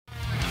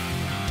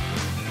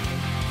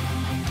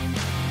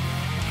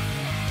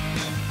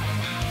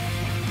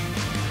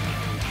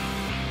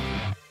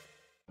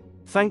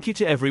Thank you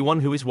to everyone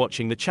who is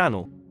watching the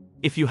channel.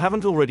 If you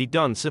haven't already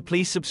done so,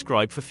 please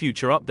subscribe for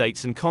future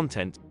updates and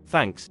content.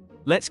 Thanks.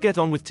 Let's get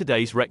on with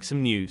today's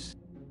Wrexham news.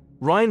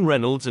 Ryan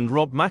Reynolds and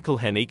Rob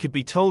McElhenney could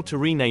be told to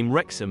rename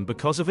Wrexham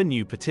because of a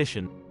new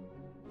petition.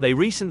 They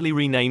recently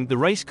renamed the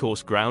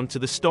racecourse ground to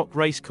the Stock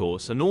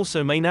Racecourse and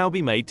also may now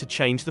be made to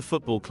change the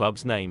football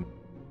club's name.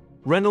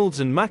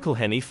 Reynolds and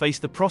McElhenney face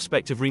the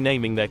prospect of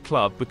renaming their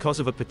club because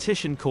of a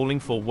petition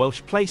calling for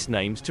Welsh place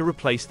names to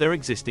replace their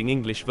existing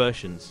English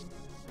versions.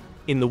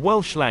 In the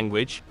Welsh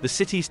language, the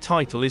city's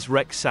title is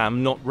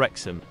Wrexham, not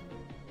Wrexham.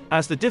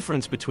 As the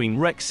difference between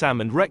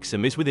Wrexham and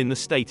Wrexham is within the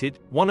stated,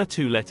 1 or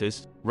 2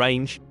 letters,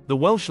 range, the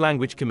Welsh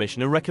Language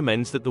Commissioner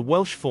recommends that the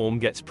Welsh form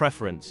gets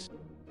preference.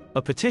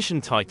 A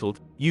petition titled,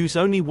 "Use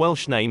Only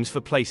Welsh Names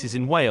for Places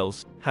in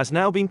Wales," has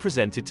now been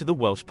presented to the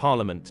Welsh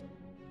Parliament.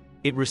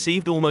 It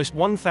received almost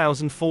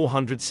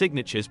 1,400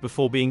 signatures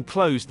before being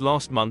closed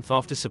last month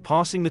after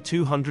surpassing the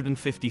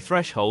 250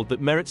 threshold that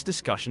merits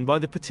discussion by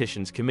the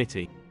Petitions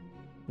Committee.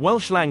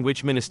 Welsh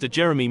Language Minister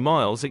Jeremy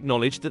Miles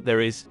acknowledged that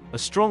there is a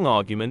strong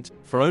argument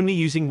for only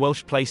using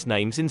Welsh place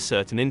names in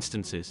certain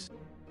instances.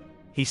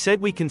 He said,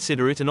 "We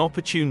consider it an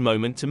opportune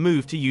moment to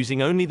move to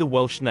using only the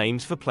Welsh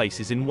names for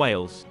places in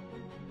Wales.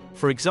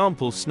 For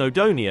example,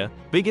 Snowdonia,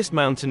 biggest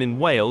mountain in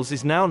Wales,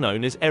 is now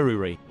known as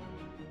Eryri.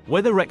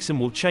 Whether Wrexham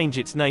will change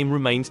its name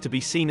remains to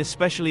be seen,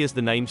 especially as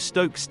the name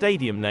Stoke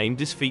Stadium name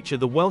does feature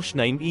the Welsh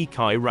name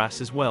Ikai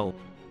Ras as well."